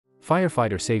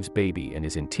Firefighter saves baby and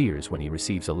is in tears when he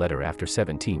receives a letter after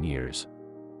 17 years.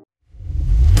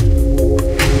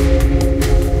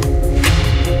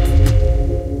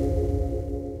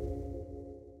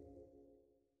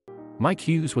 Mike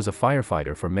Hughes was a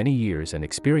firefighter for many years and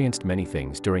experienced many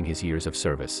things during his years of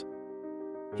service.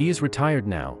 He is retired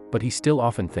now, but he still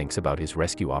often thinks about his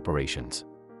rescue operations.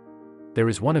 There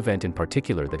is one event in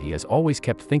particular that he has always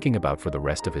kept thinking about for the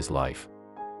rest of his life.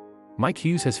 Mike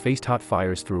Hughes has faced hot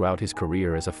fires throughout his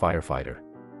career as a firefighter.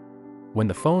 When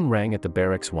the phone rang at the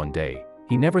barracks one day,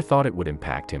 he never thought it would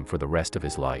impact him for the rest of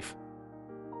his life.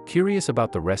 Curious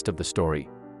about the rest of the story?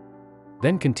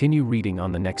 Then continue reading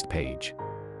on the next page.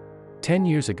 10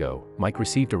 years ago, Mike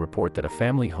received a report that a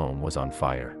family home was on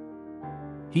fire.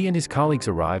 He and his colleagues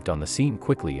arrived on the scene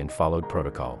quickly and followed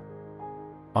protocol.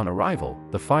 On arrival,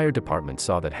 the fire department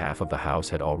saw that half of the house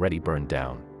had already burned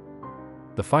down.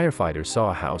 The firefighters saw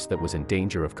a house that was in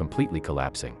danger of completely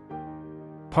collapsing.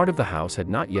 Part of the house had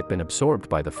not yet been absorbed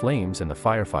by the flames and the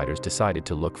firefighters decided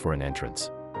to look for an entrance.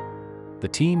 The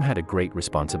team had a great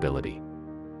responsibility.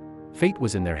 Fate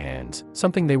was in their hands,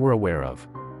 something they were aware of.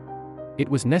 It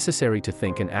was necessary to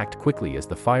think and act quickly as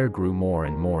the fire grew more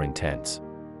and more intense.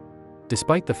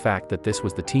 Despite the fact that this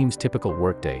was the team's typical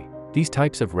workday, these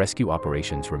types of rescue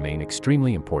operations remain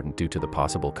extremely important due to the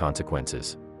possible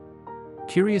consequences.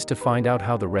 Curious to find out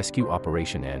how the rescue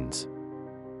operation ends?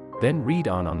 Then read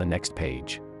on the next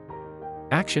page.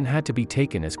 Action had to be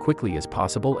taken as quickly as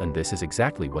possible, and this is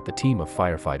exactly what the team of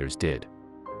firefighters did.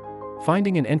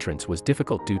 Finding an entrance was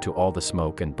difficult due to all the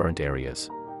smoke and burnt areas.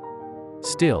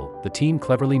 Still, the team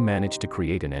cleverly managed to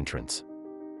create an entrance.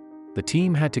 The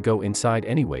team had to go inside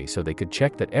anyway so they could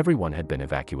check that everyone had been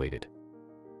evacuated.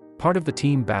 Part of the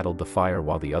team battled the fire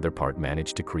while the other part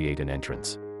managed to create an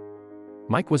entrance.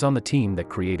 Mike was on the team that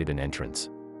created an entrance.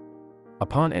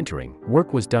 Upon entering,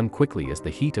 work was done quickly as the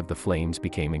heat of the flames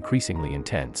became increasingly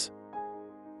intense.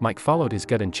 Mike followed his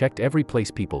gut and checked every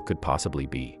place people could possibly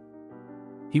be.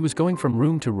 He was going from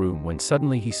room to room when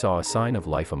suddenly he saw a sign of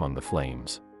life among the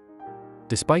flames.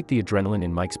 Despite the adrenaline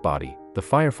in Mike's body, the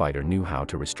firefighter knew how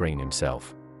to restrain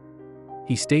himself.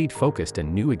 He stayed focused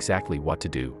and knew exactly what to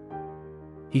do.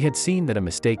 He had seen that a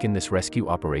mistake in this rescue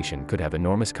operation could have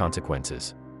enormous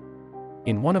consequences.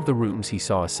 In one of the rooms he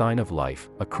saw a sign of life,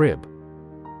 a crib.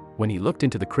 When he looked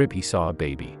into the crib he saw a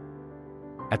baby.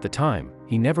 At the time,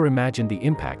 he never imagined the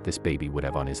impact this baby would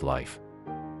have on his life.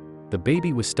 The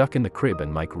baby was stuck in the crib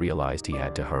and Mike realized he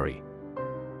had to hurry.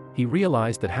 He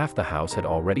realized that half the house had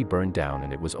already burned down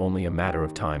and it was only a matter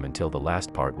of time until the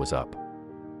last part was up.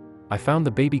 "I found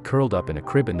the baby curled up in a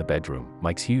crib in the bedroom,"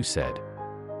 Mike Hughes said.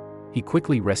 He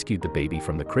quickly rescued the baby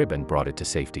from the crib and brought it to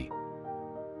safety.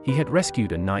 He had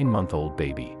rescued a 9-month-old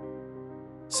baby.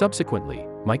 Subsequently,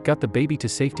 Mike got the baby to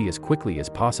safety as quickly as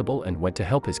possible and went to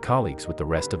help his colleagues with the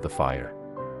rest of the fire.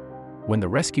 When the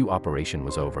rescue operation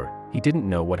was over, he didn't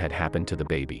know what had happened to the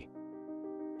baby.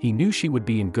 He knew she would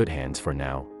be in good hands for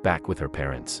now, back with her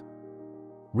parents.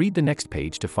 Read the next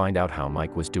page to find out how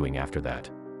Mike was doing after that.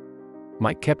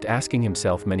 Mike kept asking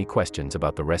himself many questions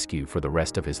about the rescue for the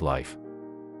rest of his life.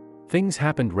 Things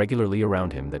happened regularly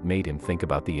around him that made him think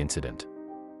about the incident.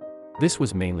 This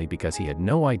was mainly because he had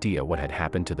no idea what had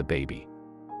happened to the baby.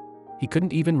 He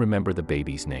couldn't even remember the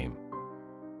baby's name.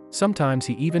 Sometimes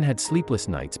he even had sleepless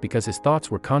nights because his thoughts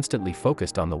were constantly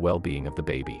focused on the well-being of the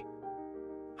baby.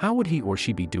 How would he or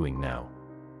she be doing now?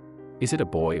 Is it a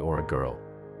boy or a girl?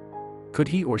 Could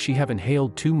he or she have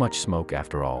inhaled too much smoke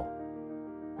after all?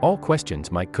 All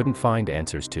questions Mike couldn't find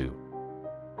answers to.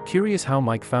 Curious how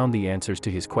Mike found the answers to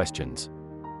his questions?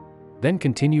 Then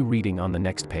continue reading on the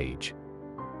next page.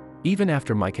 Even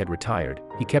after Mike had retired,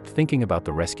 he kept thinking about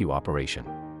the rescue operation.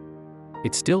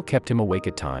 It still kept him awake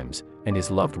at times, and his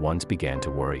loved ones began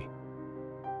to worry.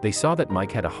 They saw that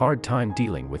Mike had a hard time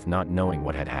dealing with not knowing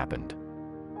what had happened.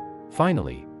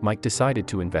 Finally, Mike decided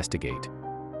to investigate.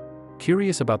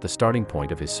 Curious about the starting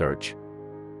point of his search?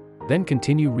 Then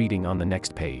continue reading on the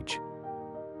next page.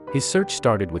 His search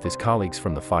started with his colleagues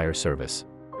from the fire service.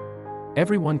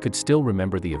 Everyone could still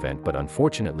remember the event, but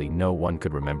unfortunately no one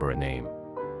could remember a name.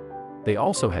 They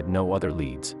also had no other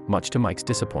leads, much to Mike's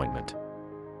disappointment.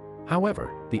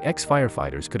 However, the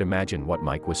ex-firefighters could imagine what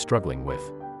Mike was struggling with.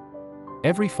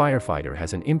 Every firefighter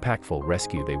has an impactful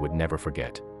rescue they would never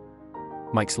forget.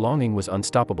 Mike's longing was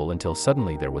unstoppable until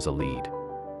suddenly there was a lead.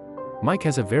 Mike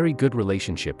has a very good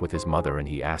relationship with his mother and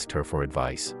he asked her for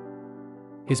advice.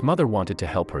 His mother wanted to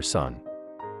help her son.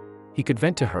 He could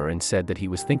vent to her and said that he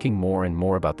was thinking more and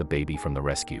more about the baby from the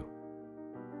rescue.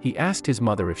 He asked his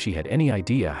mother if she had any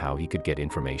idea how he could get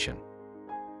information.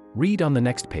 Read on the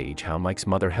next page how Mike's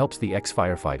mother helps the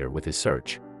ex-firefighter with his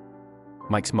search.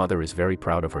 Mike's mother is very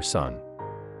proud of her son.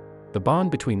 The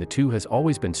bond between the two has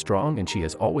always been strong, and she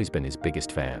has always been his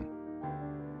biggest fan.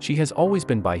 She has always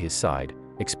been by his side,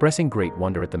 expressing great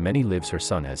wonder at the many lives her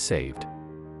son has saved,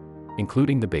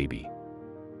 including the baby.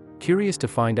 Curious to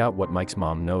find out what Mike's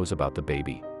mom knows about the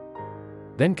baby.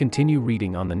 Then continue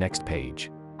reading on the next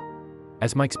page.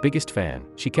 As Mike's biggest fan,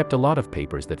 she kept a lot of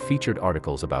papers that featured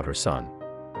articles about her son.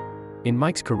 In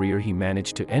Mike's career, he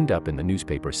managed to end up in the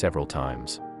newspaper several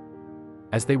times.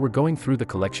 As they were going through the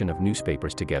collection of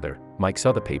newspapers together, Mike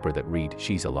saw the paper that read,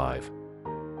 "She's alive."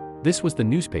 This was the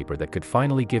newspaper that could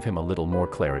finally give him a little more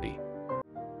clarity.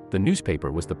 The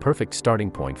newspaper was the perfect starting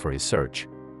point for his search.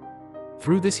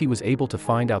 Through this, he was able to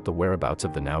find out the whereabouts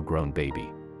of the now-grown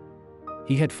baby.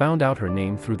 He had found out her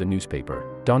name through the newspaper,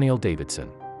 Donielle Davidson.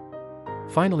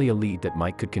 Finally, a lead that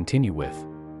Mike could continue with.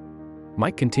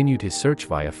 Mike continued his search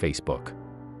via Facebook.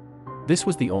 This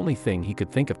was the only thing he could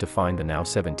think of to find the now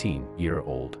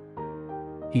 17-year-old.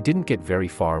 He didn't get very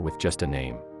far with just a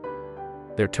name.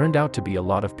 There turned out to be a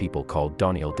lot of people called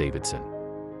Donielle Davidson.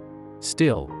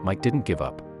 Still, Mike didn't give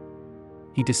up.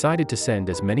 He decided to send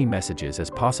as many messages as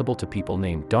possible to people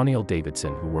named Donielle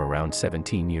Davidson who were around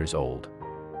 17 years old.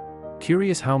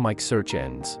 Curious how Mike's search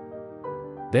ends.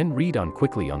 Then read on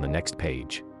quickly on the next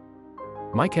page.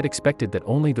 Mike had expected that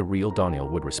only the real Donielle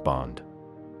would respond.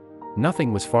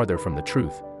 Nothing was farther from the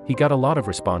truth. He got a lot of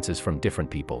responses from different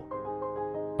people.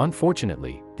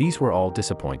 Unfortunately, these were all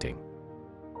disappointing.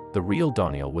 The real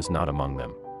Donielle was not among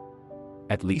them.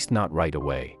 At least not right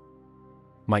away.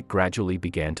 Mike gradually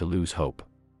began to lose hope.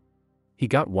 He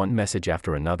got one message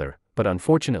after another, but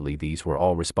unfortunately these were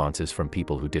all responses from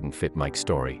people who didn't fit Mike's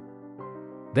story.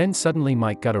 Then suddenly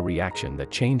Mike got a reaction that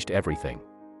changed everything.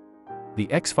 The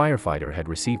ex-firefighter had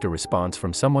received a response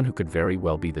from someone who could very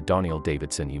well be the Donielle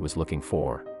Davidson he was looking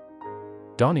for.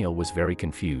 Donielle was very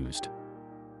confused.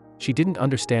 She didn't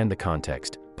understand the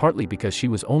context, partly because she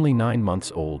was only 9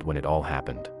 months old when it all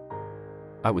happened.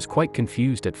 "I was quite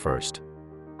confused at first.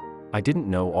 I didn't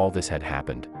know all this had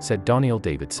happened," said Donielle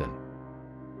Davidson.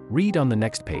 Read on the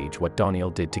next page what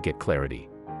Donielle did to get clarity.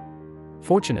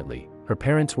 Fortunately, her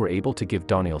parents were able to give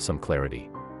Donielle some clarity.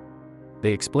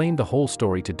 They explained the whole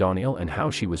story to Donielle and how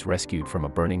she was rescued from a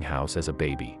burning house as a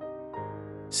baby.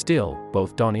 Still,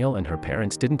 both Donielle and her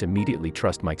parents didn't immediately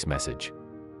trust Mike's message.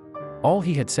 All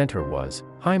he had sent her was,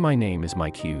 "Hi, my name is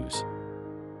Mike Hughes.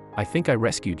 I think I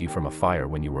rescued you from a fire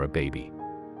when you were a baby."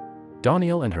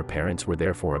 Donielle and her parents were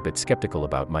therefore a bit skeptical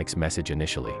about Mike's message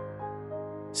initially.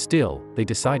 Still, they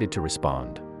decided to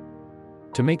respond.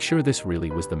 To make sure this really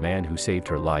was the man who saved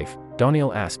her life,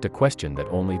 Donielle asked a question that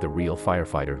only the real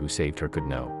firefighter who saved her could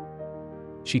know.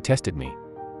 "She tested me."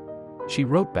 She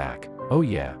wrote back, "Oh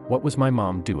yeah, what was my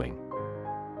mom doing?"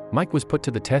 Mike was put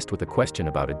to the test with a question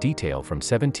about a detail from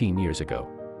 17 years ago.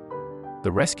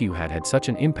 The rescue had had such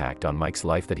an impact on Mike's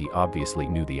life that he obviously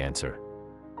knew the answer.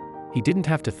 He didn't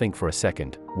have to think for a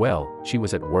second. "Well, she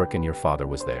was at work and your father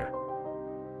was there."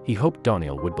 He hoped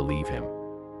Donielle would believe him.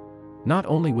 Not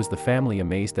only was the family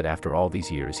amazed that after all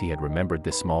these years he had remembered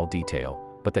this small detail,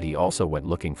 but that he also went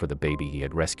looking for the baby he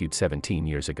had rescued 17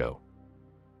 years ago.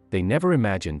 They never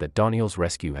imagined that Donielle's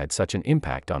rescue had such an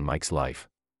impact on Mike's life.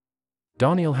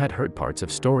 Donielle had heard parts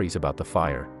of stories about the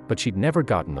fire, but she'd never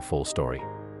gotten the full story.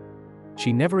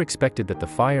 She never expected that the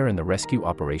fire and the rescue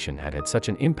operation had had such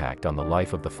an impact on the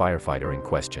life of the firefighter in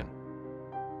question.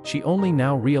 She only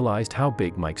now realized how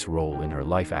big Mike's role in her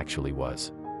life actually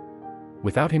was.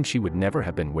 Without him, she would never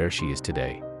have been where she is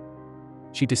today.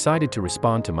 She decided to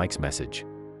respond to Mike's message.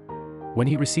 When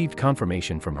he received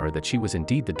confirmation from her that she was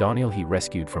indeed the Donielle he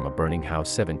rescued from a burning house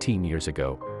 17 years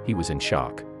ago, he was in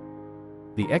shock.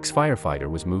 The ex-firefighter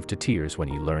was moved to tears when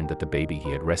he learned that the baby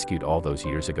he had rescued all those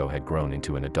years ago had grown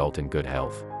into an adult in good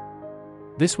health.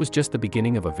 This was just the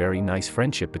beginning of a very nice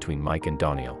friendship between Mike and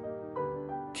Donielle.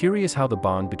 Curious how the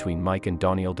bond between Mike and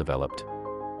Donielle developed?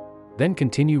 Then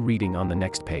continue reading on the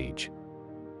next page.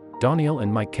 Donielle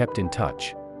and Mike kept in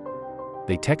touch.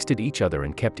 They texted each other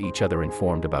and kept each other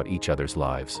informed about each other's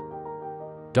lives.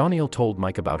 Donielle told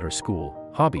Mike about her school,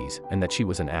 hobbies, and that she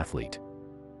was an athlete.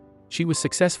 She was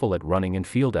successful at running and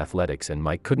field athletics, and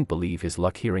Mike couldn't believe his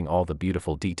luck hearing all the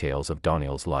beautiful details of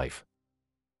Donielle's life.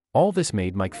 All this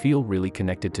made Mike feel really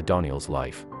connected to Donielle's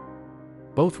life.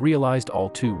 Both realized all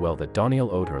too well that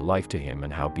Donielle owed her life to him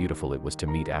and how beautiful it was to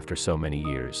meet after so many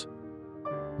years.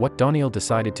 What Donielle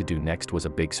decided to do next was a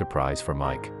big surprise for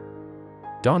Mike.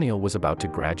 Donielle was about to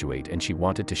graduate and she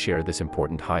wanted to share this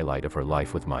important highlight of her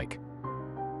life with Mike.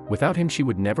 Without him, she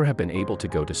would never have been able to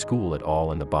go to school at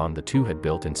all, and the bond the two had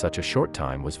built in such a short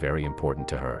time was very important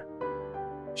to her.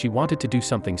 She wanted to do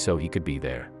something so he could be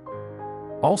there.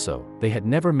 Also, they had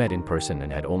never met in person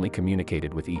and had only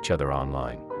communicated with each other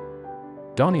online.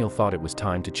 Daniel thought it was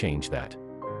time to change that.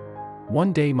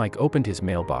 One day Mike opened his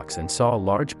mailbox and saw a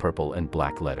large purple and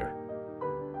black letter.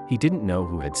 He didn't know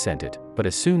who had sent it, but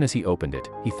as soon as he opened it,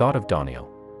 he thought of Daniel.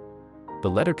 The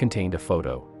letter contained a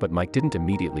photo, but Mike didn't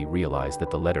immediately realize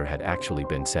that the letter had actually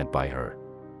been sent by her.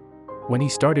 When he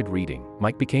started reading,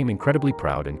 Mike became incredibly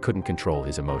proud and couldn't control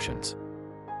his emotions.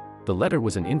 The letter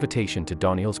was an invitation to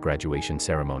Daniel's graduation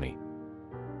ceremony.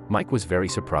 Mike was very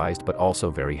surprised but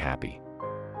also very happy.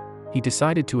 He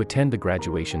decided to attend the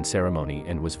graduation ceremony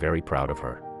and was very proud of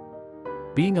her.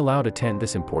 Being allowed to attend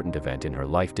this important event in her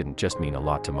life didn't just mean a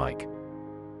lot to Mike.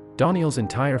 Daniel's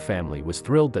entire family was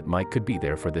thrilled that Mike could be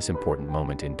there for this important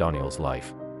moment in Daniel's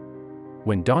life.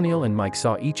 When Daniel and Mike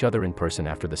saw each other in person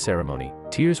after the ceremony,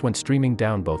 tears went streaming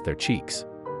down both their cheeks.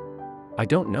 "I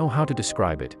don't know how to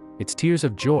describe it, it's tears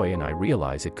of joy, and I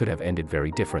realize it could have ended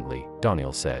very differently,"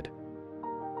 Daniel said.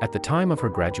 At the time of her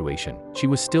graduation, she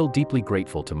was still deeply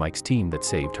grateful to Mike's team that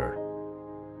saved her.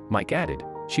 Mike added,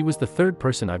 "She was the third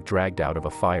person I've dragged out of a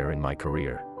fire in my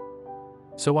career.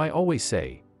 So I always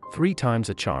say, 3 times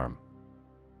a charm."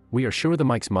 We are sure that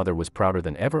Mike's mother was prouder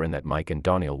than ever and that Mike and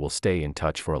Daniel will stay in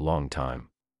touch for a long time.